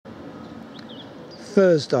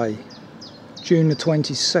Thursday, June the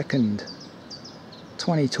 22nd,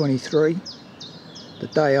 2023, the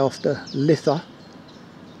day after Litha,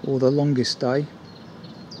 or the longest day,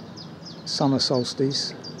 summer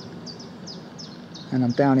solstice, and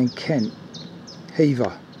I'm down in Kent,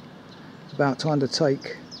 Hever, about to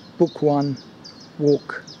undertake book 1,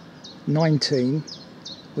 walk 19,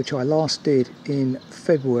 which I last did in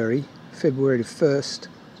February the 1st,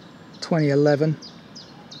 2011,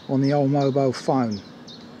 on the old mobile phone,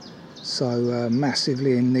 so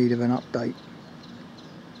massively in need of an update.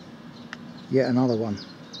 Yet another one.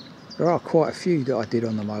 There are quite a few that I did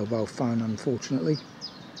on the mobile phone, unfortunately,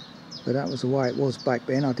 but that was the way it was back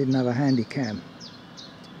then. I didn't have a handy cam.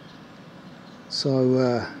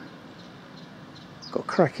 So got a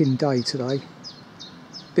cracking day today.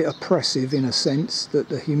 Bit oppressive in a sense that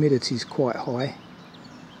the humidity is quite high.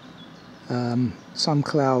 Some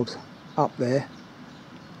cloud up there,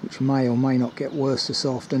 which may or may not get worse this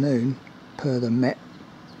afternoon per the Met.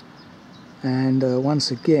 And once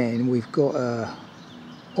again we've got a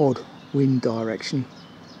odd wind direction,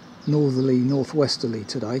 northerly northwesterly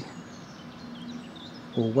today,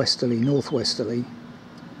 or westerly northwesterly,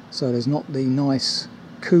 so there's not the nice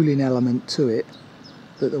cooling element to it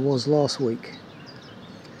that there was last week.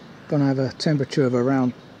 Gonna have a temperature of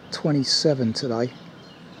around 27 today,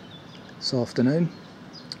 this afternoon.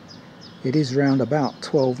 It is round about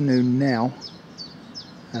 12 noon now,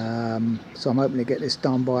 so I'm hoping to get this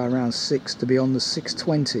done by around 6 to be on the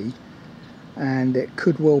 6:20, and it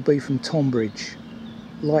could well be from Tonbridge.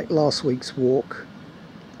 Like last week's walk,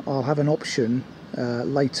 I'll have an option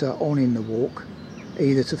later on in the walk,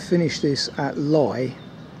 either to finish this at Lye,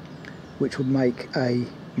 which would make a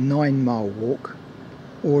 9-mile walk,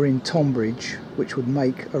 or in Tonbridge, which would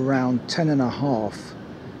make around 10.5,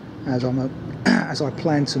 as I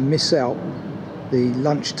plan to miss out the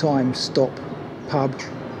lunchtime stop pub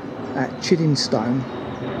at Chiddingstone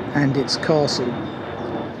and its castle.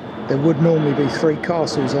 There would normally be 3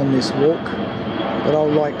 castles on this walk, but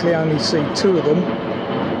I'll likely only see 2 of them,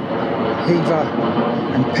 Hever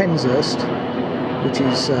and Penshurst, which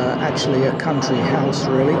is actually a country house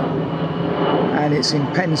really, and it's in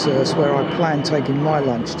Penshurst where I plan taking my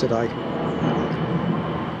lunch today.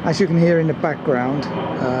 As you can hear in the background,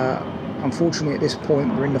 unfortunately at this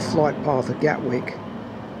point we're in the flight path of Gatwick.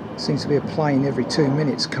 Seems to be a plane every 2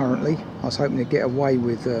 minutes currently. I was hoping to get away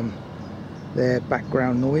with their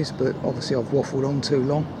background noise, but obviously I've waffled on too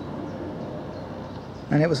long.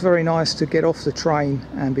 And it was very nice to get off the train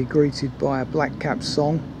and be greeted by a black-capped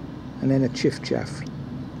song and then a chiff-chaff.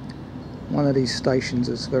 One of these stations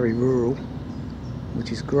is very rural,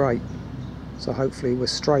 which is great, so hopefully we're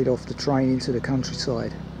straight off the train into the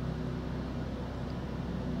countryside.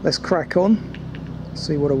 Let's crack on,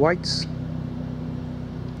 see what awaits.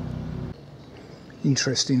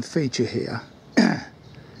 Interesting feature here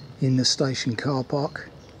in the station car park.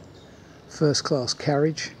 First class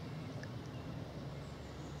carriage,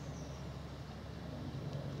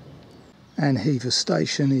 and Hever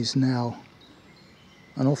station is now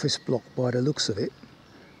an office block by the looks of it.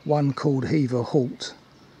 One called Hever Halt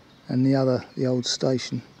and the other the old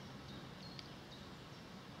station.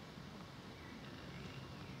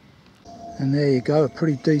 And there you go, a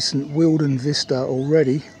pretty decent Wealden vista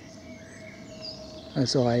already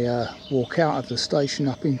as I walk out of the station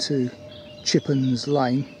up into Chippens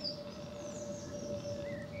Lane.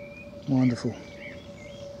 Wonderful.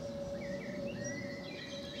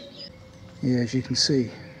 Yeah, as you can see,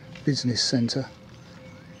 business centre.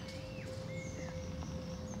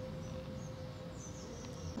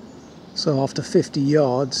 So after 50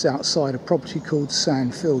 yards outside a property called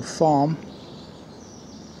Sandfield Farm,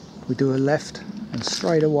 we do a left and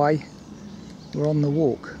straight away we're on the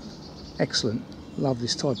walk. Excellent. Love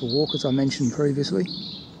this type of walk, as I mentioned previously.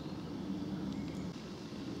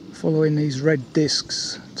 Following these red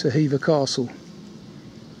discs to Hever Castle.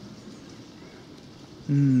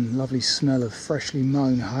 Lovely smell of freshly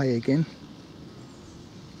mown hay again.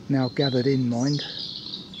 Now gathered in, mind.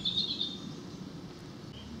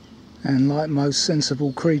 And like most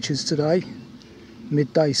sensible creatures today,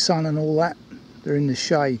 midday sun and all that, they're in the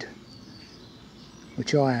shade,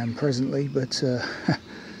 which I am presently, but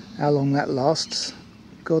how long that lasts,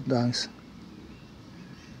 God knows.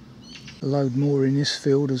 A load more in this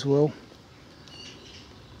field as well.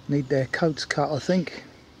 Need their coats cut, I think.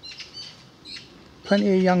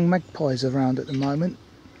 Plenty of young magpies around at the moment.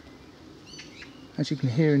 As you can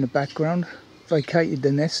hear in the background, vacated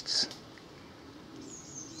the nests.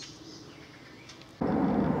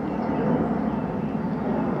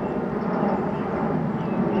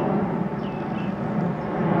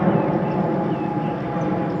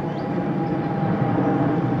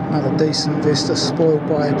 a decent vista spoiled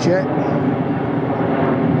by a jet.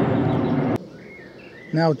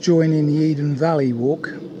 Now joining the Eden Valley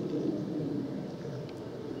walk.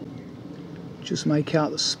 Just make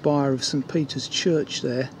out the spire of St Peter's Church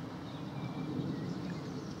there.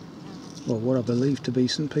 Well, what I believe to be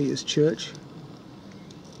St Peter's Church.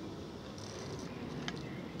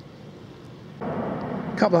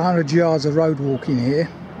 A couple of 100 yards of road walking here.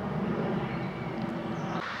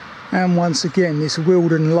 And once again, this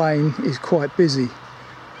Wealden lane is quite busy.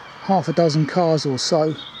 Half a dozen cars or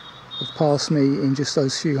so have passed me in just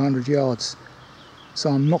those few 100 yards.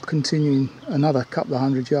 So I'm not continuing another couple of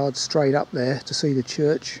 100 yards straight up there to see the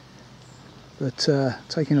church, but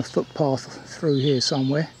taking a footpath through here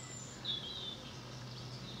somewhere.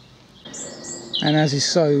 And as is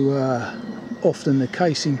so often the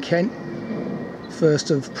case in Kent,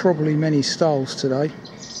 first of probably many stalls today.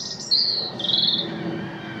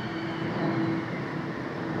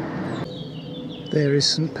 There is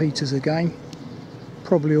St Peter's again,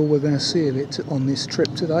 probably all we're going to see of it on this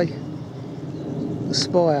trip today. The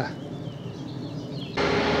spire.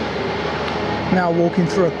 Now walking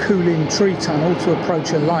through a cooling tree tunnel to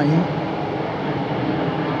approach a lane.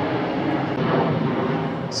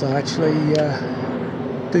 So actually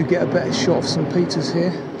do get a better shot of St Peter's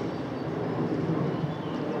here.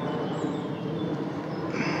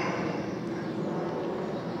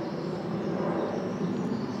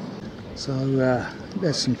 So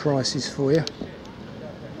there's some prices for you.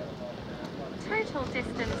 Total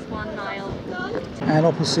distance 1 mile. And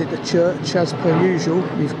opposite the church, as per usual,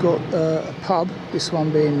 you've got a pub, this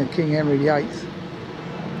one being the King Henry VIII.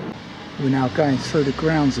 We're now going through the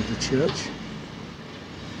grounds of the church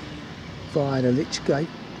via the Lich Gate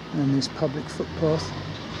and this public footpath.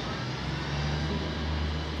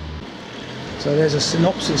 So there's a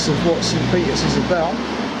synopsis of what St Peter's is about.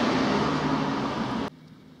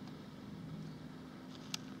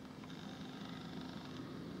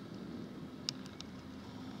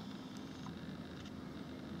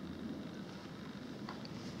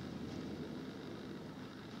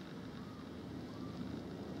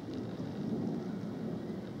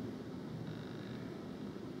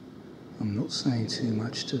 I'm not saying too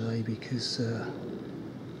much today because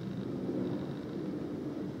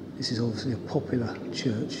this is obviously a popular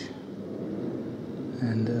church,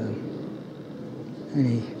 and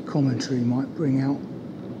any commentary might bring out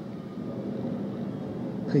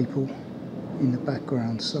people in the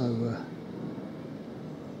background, so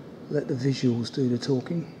let the visuals do the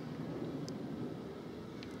talking.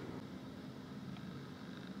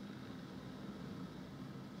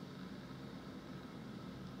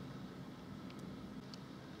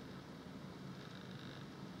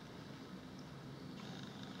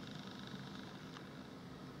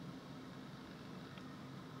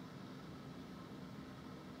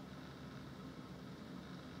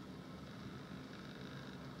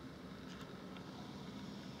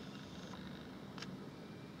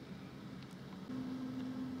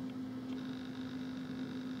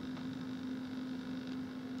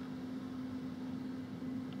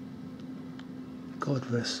 God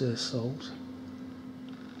rest their souls.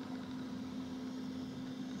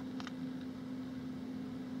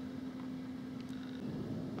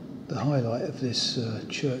 The highlight of this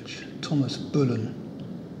church, Thomas Bullen,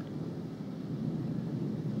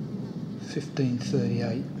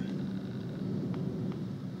 1538.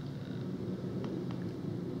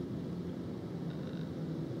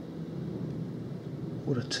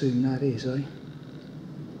 What a tomb that is, eh?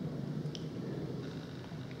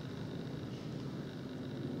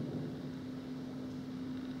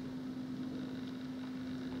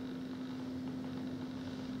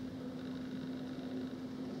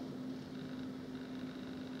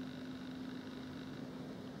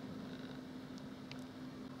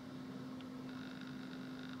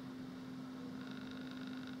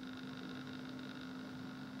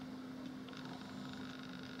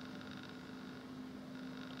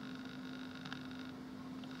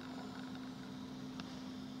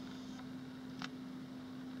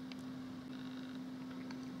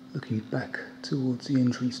 Looking back towards the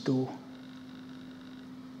entrance door.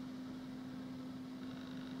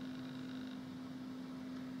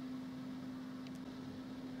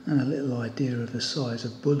 And a little idea of the size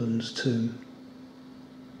of Bullen's tomb.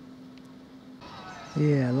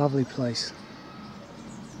 Yeah, lovely place.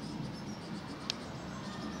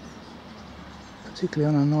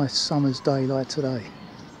 Particularly on a nice summer's day like today.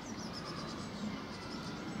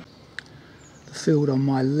 The field on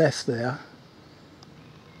my left there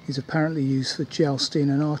is apparently used for jousting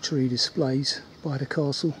and archery displays by the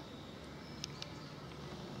castle.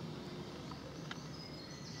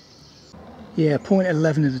 Yeah, point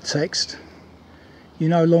 11 of the text. You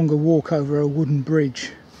no longer walk over a wooden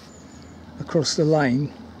bridge across the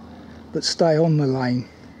lane, but stay on the lane.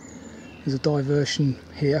 There's a diversion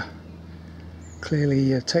here.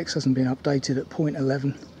 Clearly text hasn't been updated at point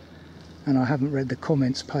 11, and I haven't read the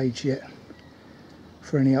comments page yet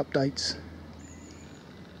for any updates.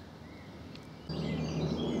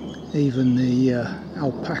 Even the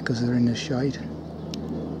alpacas are in the shade.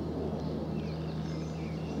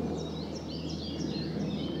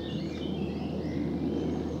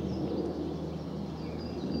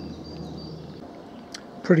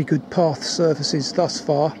 Pretty good path surfaces thus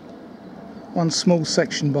far. One small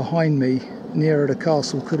section behind me nearer the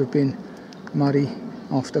castle could have been muddy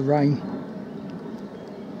after rain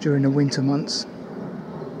during the winter months.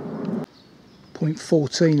 Point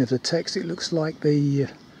 14 of the text, it looks like the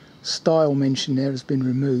style mentioned there has been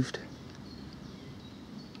removed.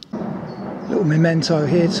 Little memento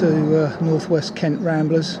here to Northwest Kent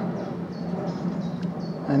Ramblers,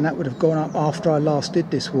 and that would have gone up after I last did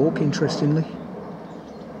this walk, interestingly.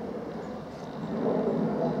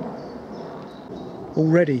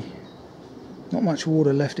 Already not much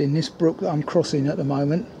water left in this brook that I'm crossing at the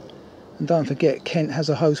moment, and don't forget Kent has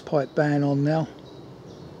a hosepipe ban on now.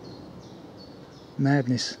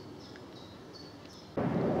 Madness.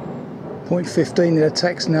 Point 15 of the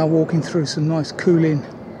text, now walking through some nice cooling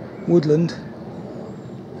woodland,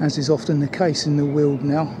 as is often the case in the Weald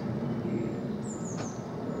now.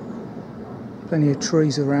 Plenty of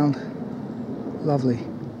trees around, lovely.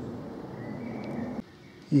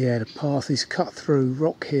 Yeah, the path is cut through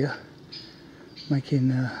rock here,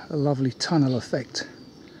 making a lovely tunnel effect.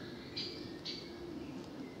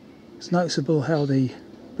 It's noticeable how the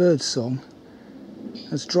bird song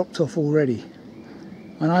has dropped off already.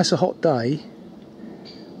 I know it's a hot day,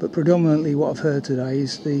 but predominantly what I've heard today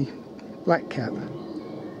is the blackcap,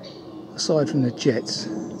 aside from the jets.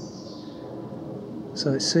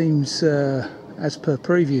 So it seems, as per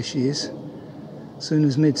previous years, as soon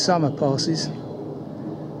as midsummer passes,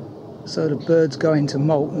 so the birds go into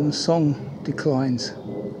molt and the song declines.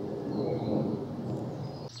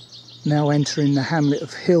 Now entering the hamlet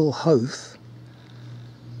of Hill Hoath,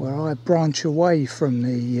 where I branch away from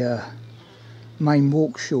the main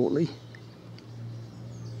walk shortly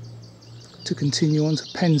to continue on to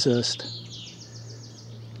Penshurst.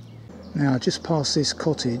 Now just past this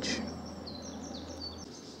cottage,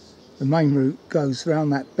 the main route goes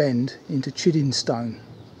round that bend into Chiddingstone.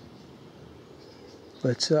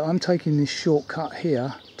 But I'm taking this shortcut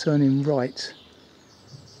here, turning right.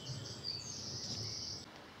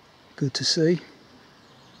 Good to see.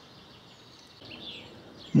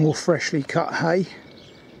 More freshly cut hay,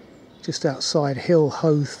 just outside Hill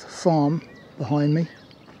Hoath Farm behind me.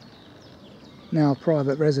 Now a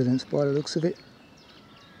private residence by the looks of it.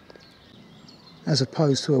 As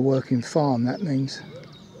opposed to a working farm, that means.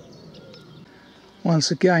 Once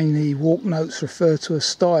again, the walk notes refer to a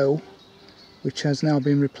stile which has now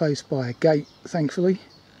been replaced by a gate, thankfully.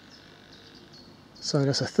 So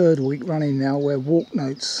that's a third week running now where walk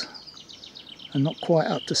notes are not quite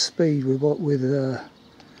up to speed with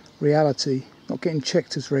reality, not getting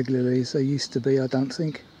checked as regularly as they used to be, I don't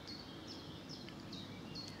think.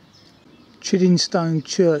 Chiddingstone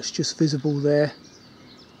Church just visible there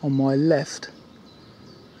on my left,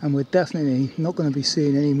 and we're definitely not going to be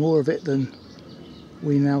seeing any more of it than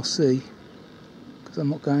we now see, because I'm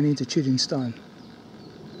not going into Chiddingstone.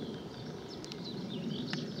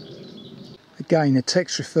 Again, the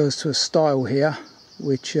text refers to a stile here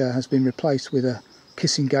which has been replaced with a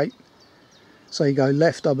kissing gate. So you go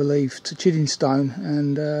left, I believe, to Chiddingstone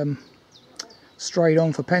and straight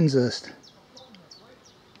on for Penshurst.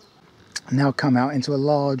 Now come out into a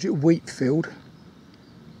large wheat field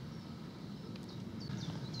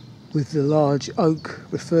with the large oak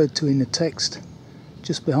referred to in the text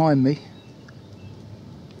just behind me.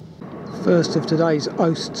 First of today's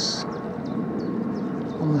oasts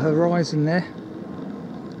on the horizon there.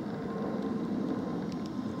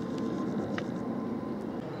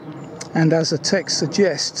 And as the text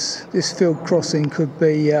suggests, this field crossing could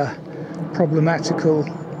be problematical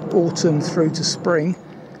autumn through to spring,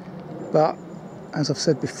 but as I've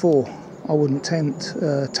said before, I wouldn't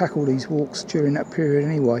tackle these walks during that period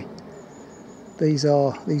anyway. These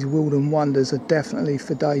Wealden wonders are definitely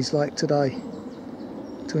for days like today,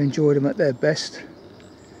 to enjoy them at their best.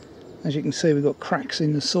 As you can see, we've got cracks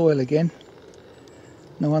in the soil again.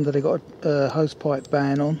 No wonder they got a hosepipe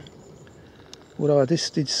ban on. Although I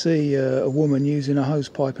just did see a woman using a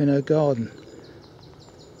hosepipe in her garden.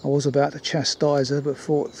 I was about to chastise her, but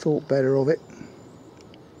thought better of it.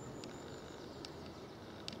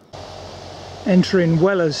 Entering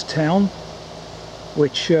Wellerstown,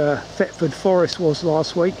 which Thetford Forest was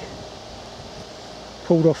last week.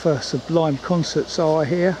 Pulled off a sublime concert, so I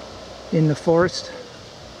hear, in the forest.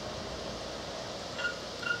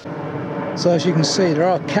 So as you can see, there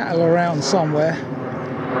are cattle around somewhere,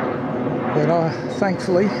 but I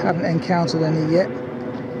thankfully haven't encountered any yet.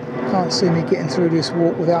 Can't see me getting through this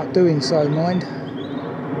walk without doing so, mind.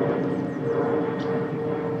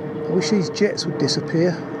 I wish these jets would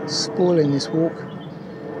disappear, spoiling this walk.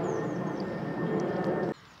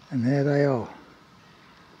 And there they are,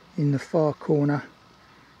 in the far corner,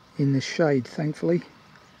 in the shade thankfully,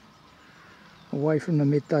 away from the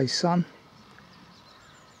midday sun,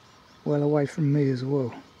 well away from me as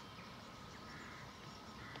well.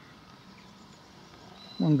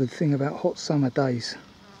 One good thing about hot summer days,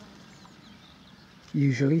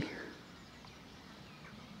 usually.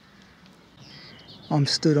 I'm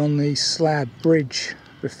stood on the slab bridge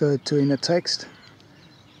referred to in the text,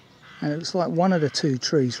 and it looks like one of the two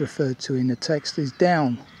trees referred to in the text is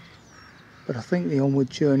down, but I think the onward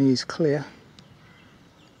journey is clear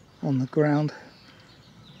on the ground.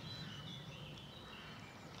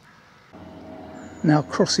 Now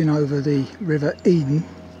crossing over the River Eden,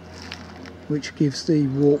 which gives the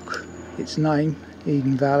walk its name,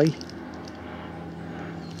 Eden Valley,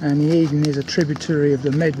 and the Eden is a tributary of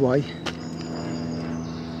the Medway.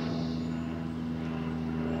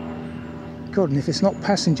 God, and if it's not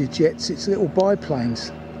passenger jets, it's little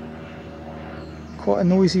biplanes. Quite a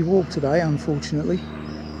noisy walk today, unfortunately,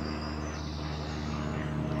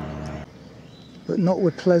 but not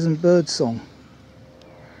with pleasant bird song.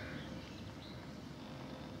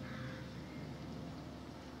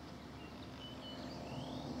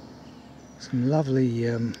 Some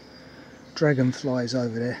lovely dragonflies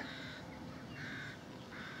over there.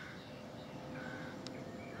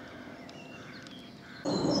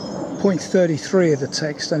 Point 33 of the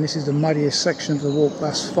text, and this is the muddiest section of the walk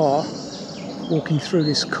thus far, walking through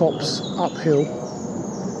this copse uphill.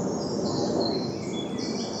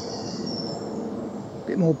 A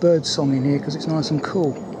bit more bird song in here because it's nice and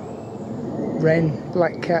cool. Wren,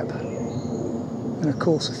 blackcap, and of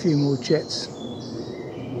course a few more jets.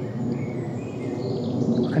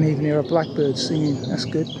 I can even hear a blackbird singing, that's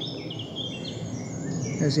good.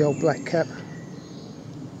 There's the old blackcap.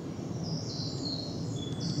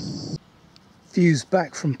 Views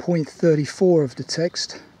back from point 34 of the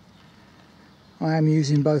text. I am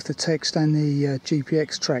using both the text and the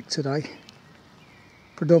GPX track today.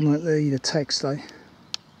 Predominantly the text though.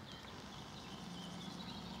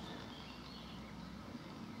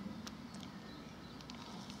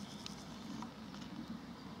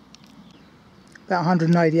 About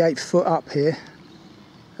 188 foot up here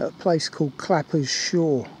at a place called Clapper's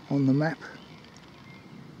Shore on the map.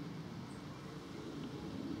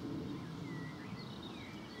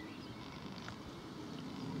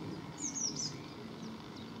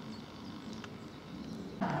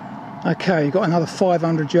 Okay, got another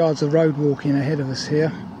 500 yards of road walking ahead of us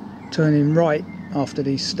here, turning right after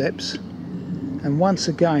these steps, and once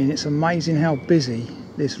again it's amazing how busy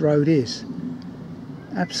this road is.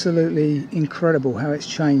 Absolutely incredible how it's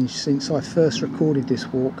changed since I first recorded this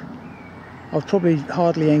walk. I've probably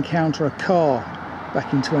hardly encountered a car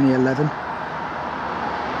back in 2011.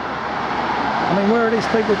 I mean, where are these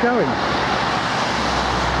people going?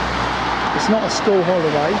 It's not a school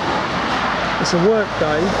holiday, it's a work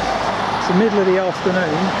day. It's the middle of the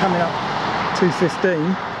afternoon, coming up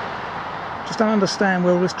 2:15. Just don't understand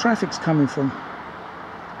where all this traffic's coming from.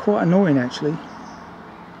 Quite annoying actually.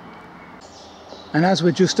 And as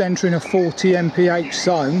we're just entering a 40 mph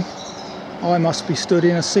zone, I must be stood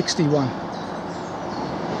in a 61.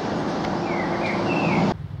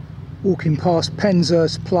 Walking past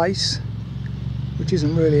Penshurst Place, which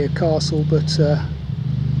isn't really a castle but a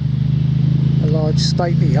large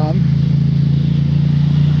stately home.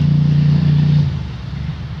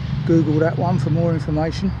 Google that one for more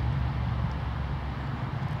information.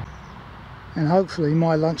 And hopefully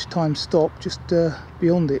my lunchtime stop just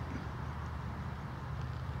beyond it.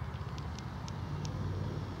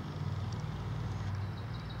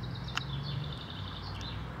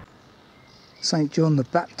 St John the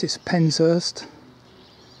Baptist Penshurst,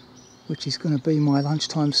 which is going to be my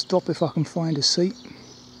lunchtime stop if I can find a seat.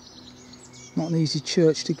 Not an easy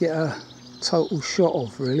church to get a total shot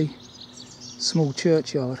of really. Small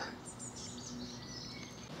churchyard.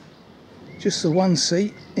 Just the one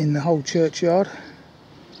seat in the whole churchyard,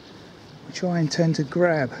 which I intend to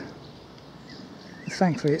grab.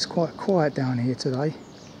 Thankfully it's quite quiet down here today.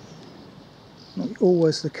 Not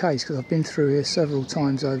always the case because I've been through here several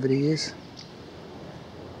times over the years.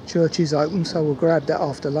 Church is open, so we'll grab that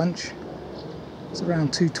after lunch. It's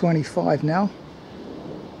around 2:25 now.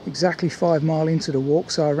 exactly 5 mile into the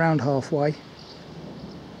walk, so around halfway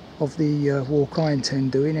of the walk I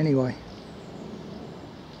intend doing anyway.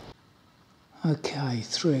 Okay,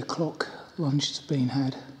 3 o'clock, lunch has been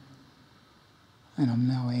had, and I'm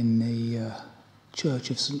now in the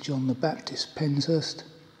Church of St John the Baptist, Penshurst.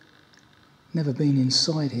 Never been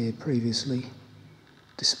inside here previously,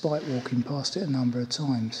 despite walking past it a number of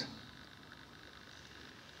times.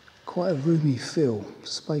 Quite a roomy feel,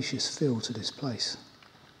 spacious feel to this place.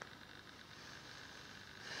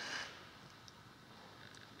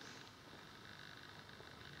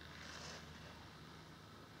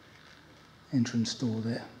 Entrance door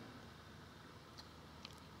there.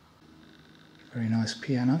 Very nice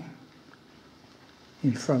piano.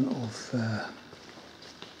 In front of a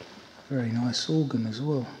very nice organ as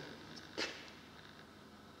well.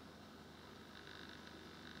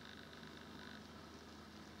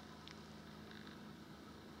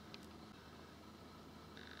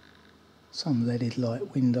 Some leaded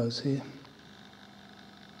light windows here.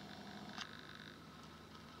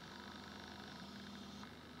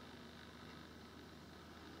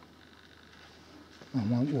 I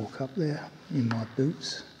won't walk up there in my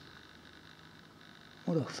boots.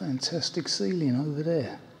 What a fantastic ceiling over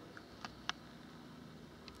there.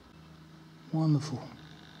 Wonderful.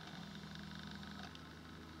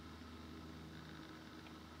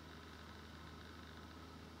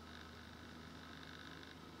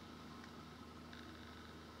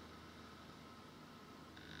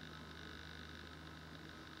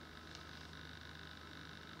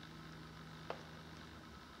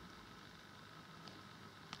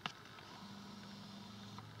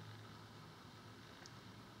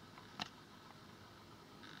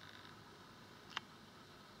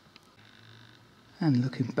 And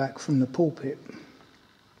looking back from the pulpit,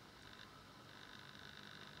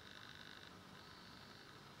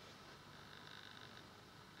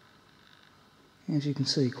 as you can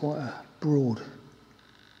see, quite a broad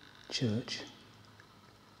church.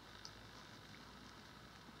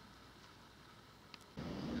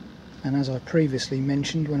 And as I previously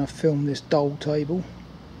mentioned when I filmed this dole table,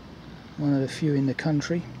 one of the few in the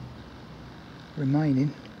country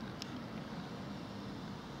remaining,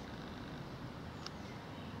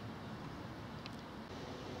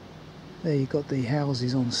 there you've got the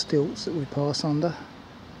houses on stilts that we pass under.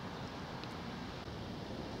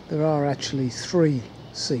 There are actually 3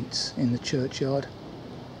 seats in the churchyard,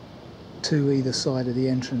 2 either side of the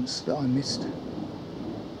entrance that I missed.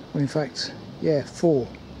 Well, in fact, yeah, 4.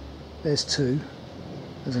 There's 2.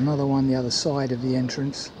 There's another one the other side of the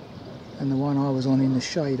entrance, and the one I was on in the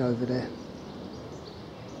shade over there.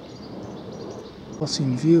 What's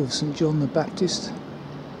in view of St John the Baptist,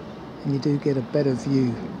 and you do get a better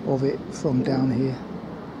view of it from down here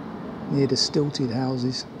near the stilted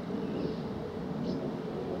houses.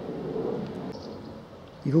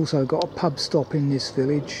 You've also got a pub stop in this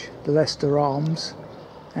village, the Leicester Arms,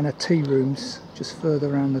 and a tea rooms just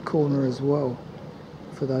further around the corner as well,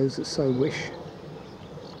 for those that so wish.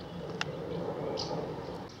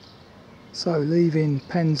 So leaving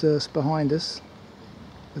Penshurst behind us,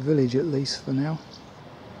 the village at least for now,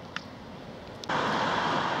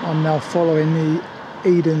 I'm now following the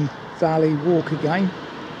Eden Valley walk again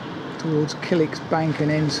towards Killick's Bank and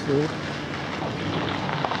Emsfield.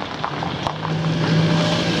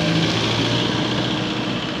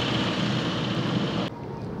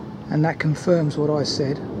 And that confirms what I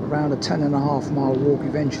said, around a 10.5 mile walk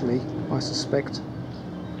eventually, I suspect.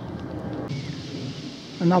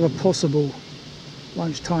 Another possible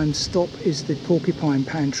lunchtime stop is the porcupine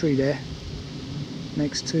pantry there,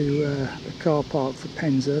 next to the car park for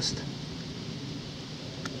Penshurst.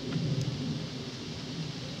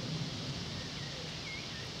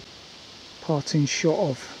 Parting shot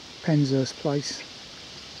of Penshurst Place.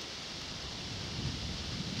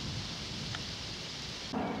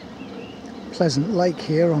 Pleasant lake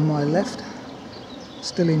here on my left,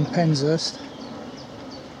 still in Penshurst.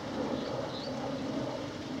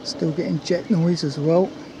 Still getting jet noise as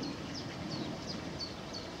well.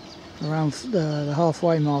 Around the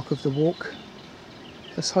halfway mark of the walk.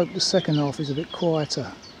 Let's hope the second half is a bit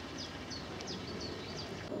quieter.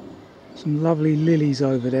 Some lovely lilies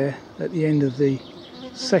over there at the end of the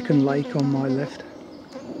second lake on my left.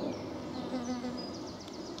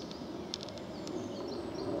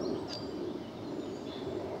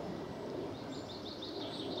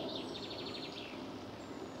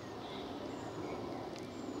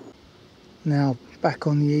 Now back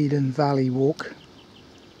on the Eden Valley walk,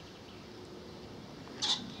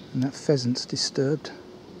 and that pheasant's disturbed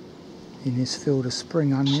in his field of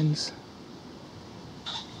spring onions.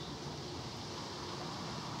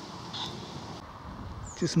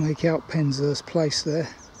 Just make out Penshurst place there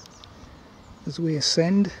as we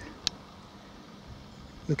ascend,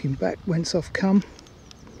 looking back whence I've come.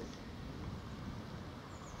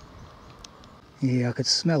 Yeah, I could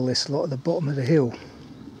smell this lot at the bottom of the hill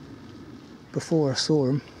before I saw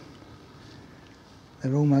them.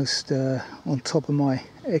 They're almost on top of my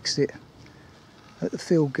exit at the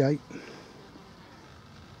field gate.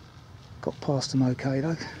 Got past them okay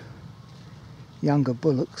though. Younger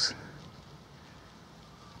bullocks.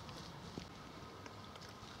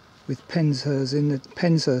 With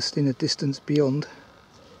Penshurst in the distance beyond.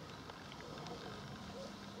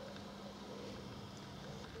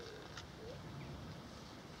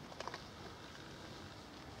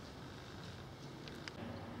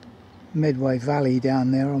 Medway Valley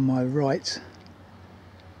down there on my right.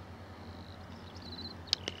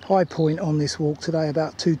 High point on this walk today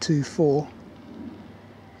about 224.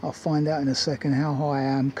 I'll find out in a second how high I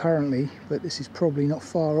am currently, but this is probably not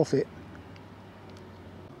far off it.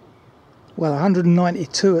 Well,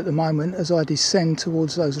 192 at the moment as I descend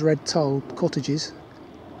towards those red tiled cottages.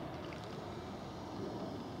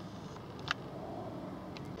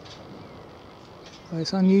 Well,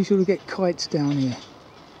 it's unusual to get kites down here.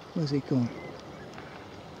 Where's he gone?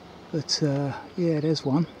 But yeah, there's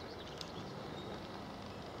one.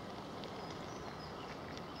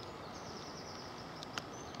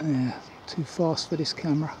 Yeah, too fast for this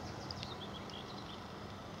camera.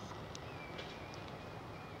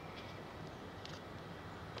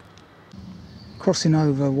 Crossing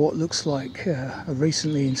over what looks like a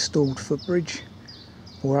recently installed footbridge,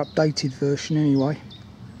 or updated version anyway,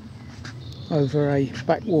 over a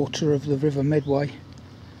backwater of the River Medway.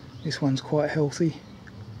 This one's quite healthy,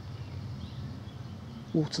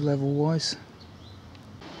 water level wise.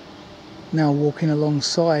 Now walking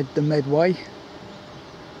alongside the Medway.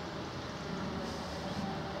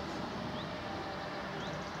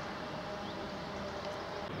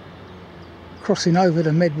 Crossing over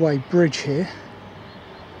the Medway Bridge here.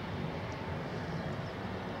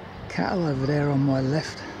 Cattle over there on my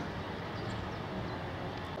left.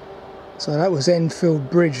 So that was Enfield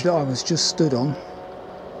Bridge that I was just stood on.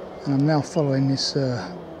 And I'm now following this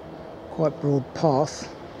quite broad path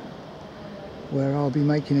where I'll be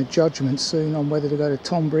making a judgment soon on whether to go to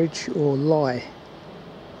Tonbridge or lie.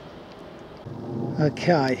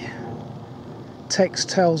 Okay, text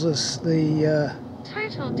tells us the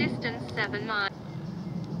Total distance 7 miles.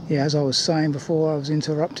 yeah, as I was saying before I was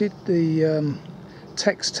interrupted, the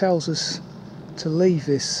text tells us to leave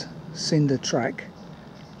this cinder track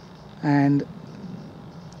and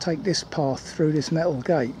take this path through this metal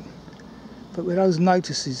gate. But with those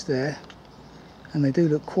notices there, and they do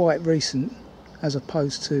look quite recent as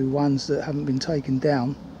opposed to ones that haven't been taken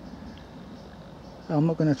down, I'm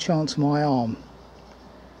not going to chance my arm.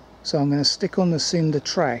 So I'm going to stick on the cinder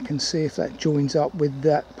track and see if that joins up with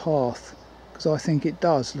that path, because I think it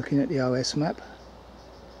does, looking at the OS map.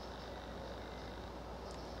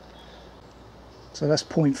 So that's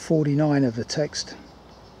point 49 of the text.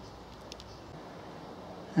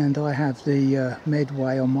 And I have the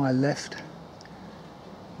Medway on my left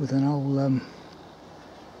with an old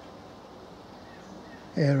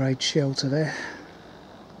air raid shelter there.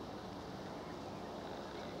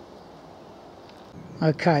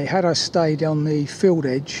 Okay, had I stayed on the field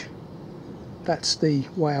edge, that's the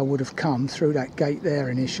way I would have come, through that gate there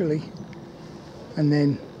initially, and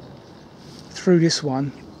then through this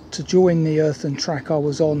one to join the earthen track I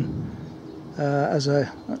was on as an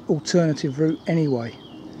alternative route anyway.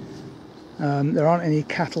 There aren't any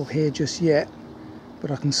cattle here just yet, but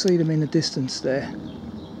I can see them in the distance there.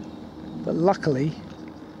 But luckily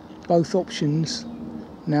both options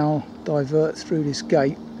now divert through this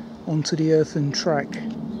gate onto the earthen track.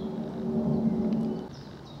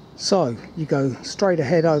 So you go straight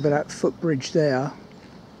ahead over that footbridge there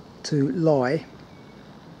to lie,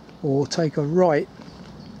 or take a right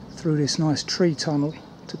through this nice tree tunnel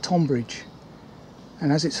to Tonbridge.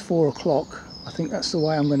 And as it's 4 o'clock, I think that's the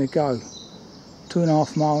way I'm going to go.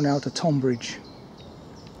 2.5 miles now to Tonbridge.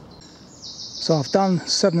 So I've done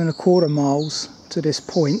 7.25 miles to this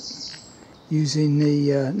point using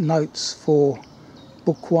the notes for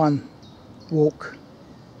book 1, walk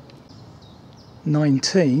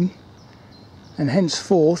 19, and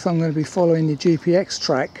henceforth I'm going to be following the GPX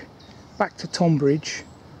track back to Tonbridge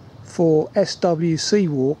for SWC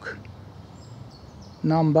walk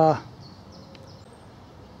number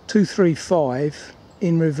 235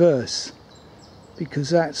 in reverse, because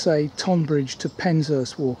that's a Tonbridge to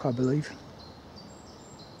Penshurst walk, I believe.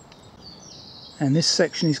 And this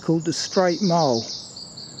section is called the Straight Mole,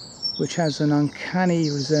 which has an uncanny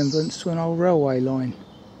resemblance to an old railway line.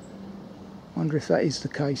 Wonder if that is the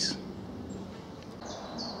case.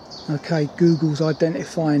 Okay, Google's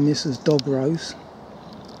identifying this as dog rose.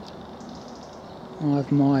 I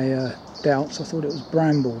have my doubts. I thought it was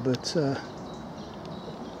bramble, but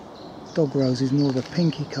dog rose is more of a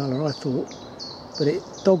pinky colour, I thought. But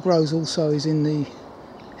dog rose also is in the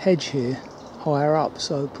hedge here, higher up,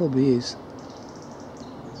 so it probably is.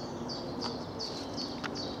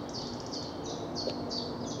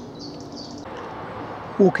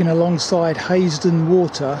 Walking alongside Haysden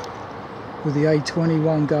Water with the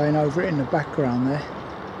A21 going over it in the background there.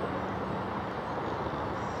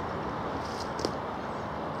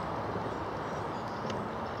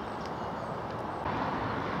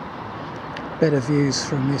 Better views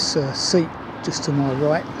from this seat just to my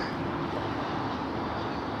right.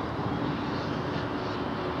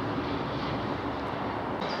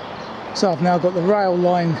 So I've now got the rail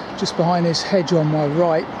line just behind this hedge on my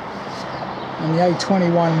right, and the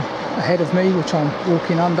A21 ahead of me, which I'm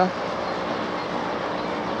walking under.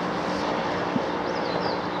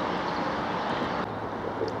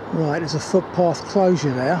 Right, there's a footpath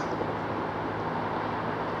closure there.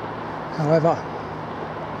 However,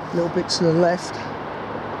 a little bit to the left,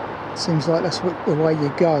 seems like that's the way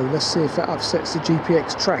you go. Let's see if that upsets the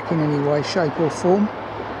GPX track in any way, shape or form.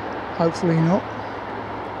 Hopefully not.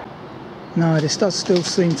 No, this does still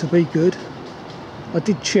seem to be good. I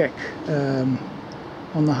did check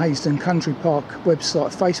on the Haysden Country Park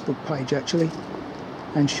website, Facebook page actually,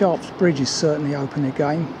 and Sharps Bridge is certainly open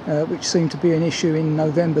again, which seemed to be an issue in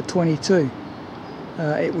November 22.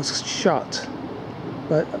 It was shut,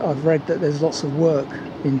 but I've read that there's lots of work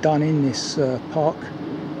been done in this park,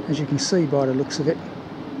 as you can see by the looks of it.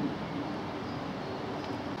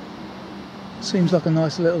 Seems like a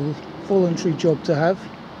nice little voluntary job to have.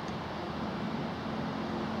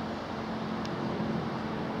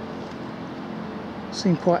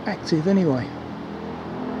 Seem quite active anyway.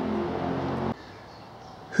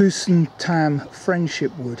 Haysden Tam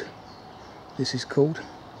Friendship Wood, this is called.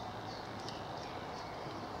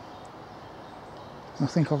 I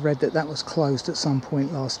think I've read that that was closed at some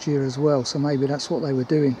point last year as well, so maybe that's what they were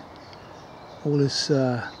doing, all this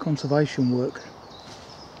conservation work.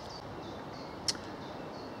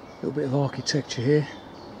 A little bit of architecture here.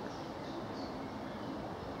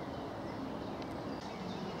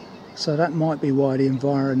 So that might be why the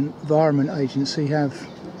Environment Agency have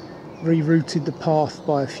rerouted the path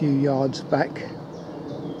by a few yards back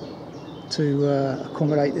to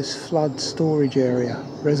accommodate this flood storage area,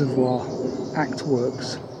 reservoir act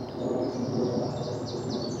works,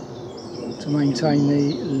 to maintain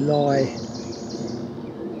the Lye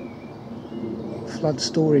flood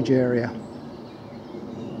storage area.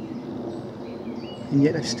 And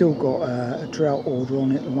yet they've still got a drought order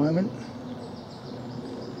on it at the moment.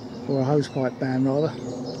 Or a hosepipe ban rather.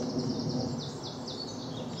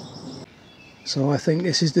 So I think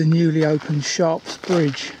this is the newly opened Sharps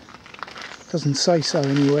Bridge. Doesn't say so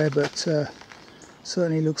anywhere, but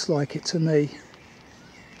certainly looks like it to me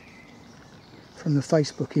from the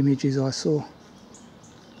Facebook images I saw.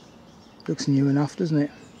 Looks new enough, doesn't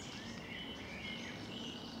it?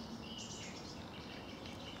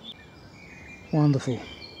 Wonderful.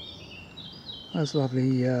 Those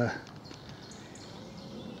lovely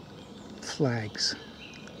flags,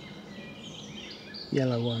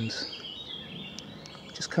 yellow ones,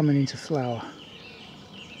 just coming into flower.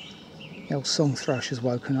 The old song thrush has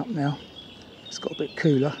woken up now. It's got a bit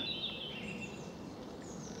cooler.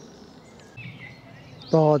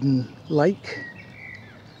 Barden Lake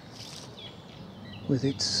with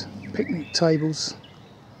its picnic tables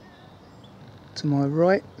to my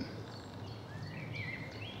right.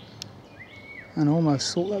 And I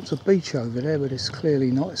almost thought that was a beach over there, but it's clearly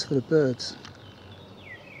not, it's for the birds.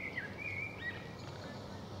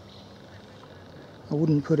 I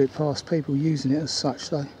wouldn't put it past people using it as such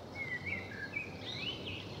though.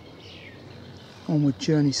 Onward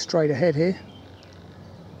journey straight ahead here.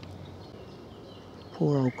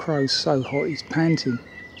 Poor old crow's so hot he's panting.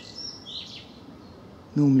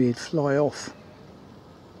 Normally he'd fly off.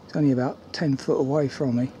 It's only about 10 foot away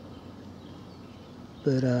from me.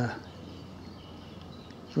 But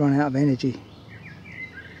run out of energy.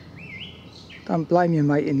 Don't blame you,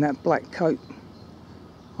 mate, in that black coat.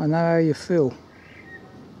 I know how you feel.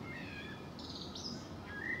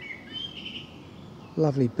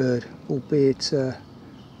 Lovely bird, albeit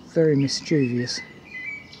very mischievous.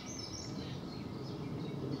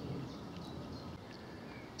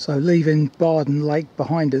 So leaving Barden Lake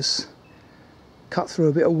behind us, cut through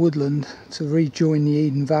a bit of woodland to rejoin the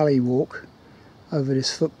Eden Valley walk over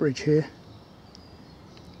this footbridge here.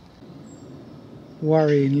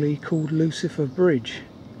 Worryingly called Lucifer Bridge.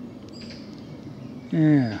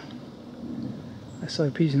 Yeah, let's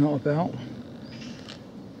hope he's not about.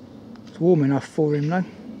 It's warm enough for him though.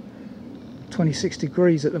 26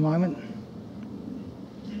 degrees at the moment.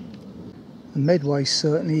 The Medway's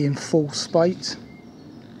certainly in full spate,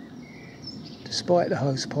 despite the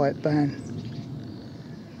hosepipe ban,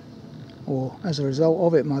 or as a result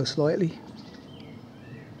of it most likely.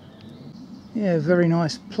 Yeah, very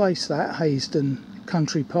nice place that, Haysden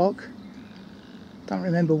Country Park. Don't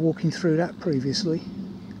remember walking through that previously.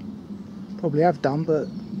 Probably have done, but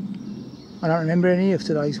I don't remember any of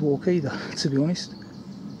today's walk either, to be honest.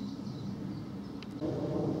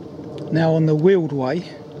 Now on the Wealdway,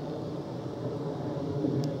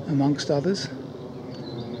 amongst others,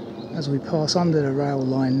 as we pass under the rail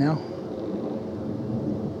line now,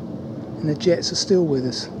 and the jets are still with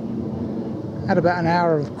us. Had about an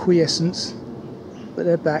hour of quiescence, but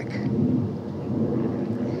they're back.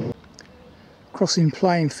 Crossing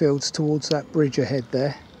playing fields towards that bridge ahead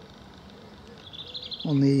there,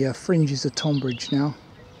 on the fringes of Tonbridge now.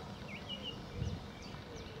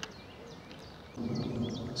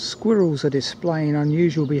 Squirrels are displaying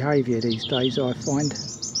unusual behaviour these days, I find.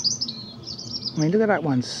 I mean, look at that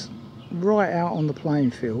one, right out on the playing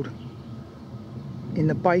field in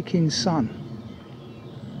the baking sun.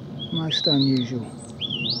 Most unusual.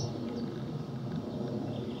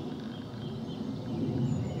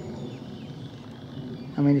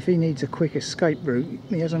 I mean, if he needs a quick escape route,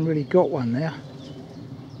 he hasn't really got one there.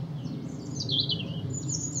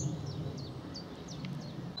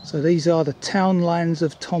 So these are the townlands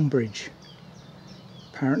of Tonbridge,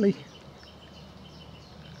 apparently.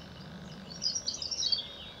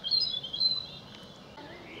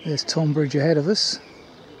 There's Tonbridge ahead of us.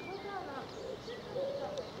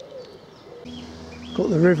 Got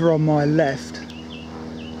the river on my left.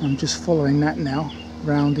 I'm just following that now,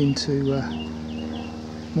 round into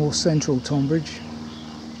more central Tonbridge.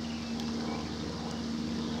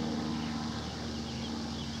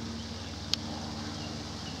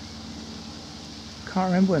 Can't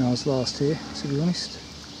remember when I was last here, to be honest.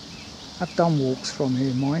 I've done walks from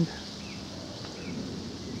here, mind.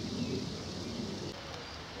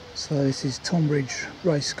 So this is Tonbridge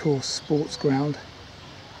Racecourse Sports Ground,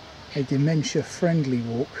 a dementia friendly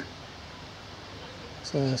walk.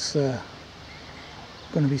 So it's going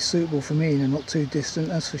to be suitable for me in a not too distant,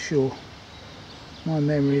 that's for sure. My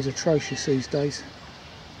memory is atrocious these days.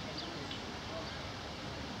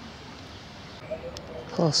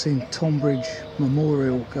 Passing Tonbridge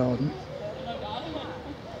Memorial Garden.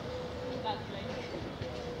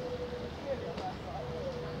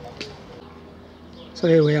 So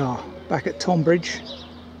here we are, back at Tonbridge,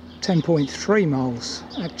 10.3 miles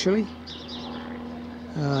actually.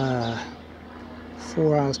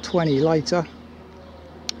 4 hours 20 later.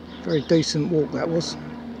 Very decent walk that was.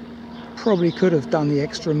 Probably could have done the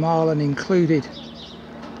extra mile and included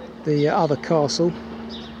the other castle.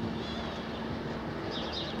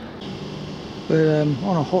 But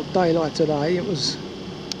on a hot day like today, it was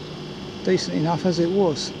decent enough as it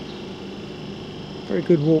was. Very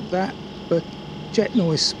good walk that, but jet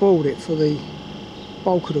noise spoiled it for the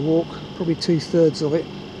bulk of the walk, probably 2/3 of it.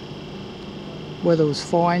 Weather was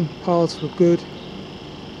fine, paths were good,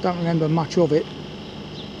 don't remember much of it.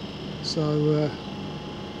 So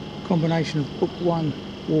combination of book 1,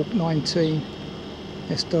 walk 19,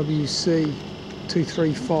 SWC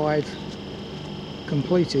 235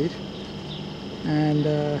 completed. And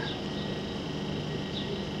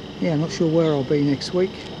yeah, I'm not sure where I'll be next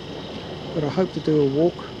week, but I hope to do a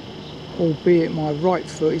walk, albeit my right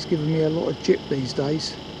foot is giving me a lot of jip these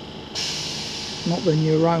days. Not the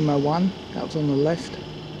neuroma one, that was on the left,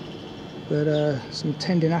 but some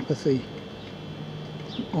tendinopathy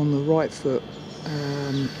on the right foot,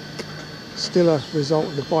 still a result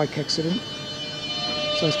of the bike accident,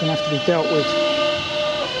 so it's going to have to be dealt with,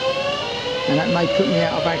 and that may put me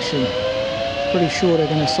out of action. Pretty sure they're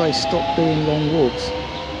going to say stop doing long walks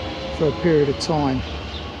for a period of time,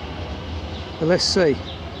 but let's see.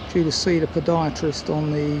 Due to see the podiatrist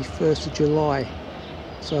on the 1st of July,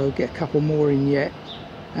 so get a couple more in yet,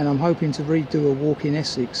 and I'm hoping to redo a walk in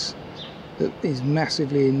Essex that is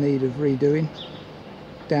massively in need of redoing,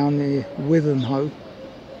 down near Wealden.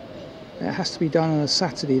 It has to be done on a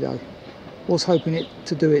Saturday though. Was hoping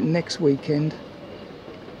to do it next weekend,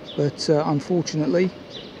 but unfortunately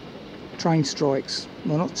train strikes,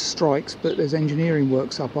 well not strikes, but there's engineering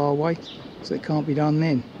works up our way, so it can't be done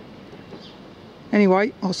then.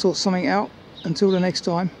 Anyway, I'll sort something out. Until the next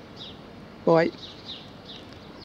time, bye.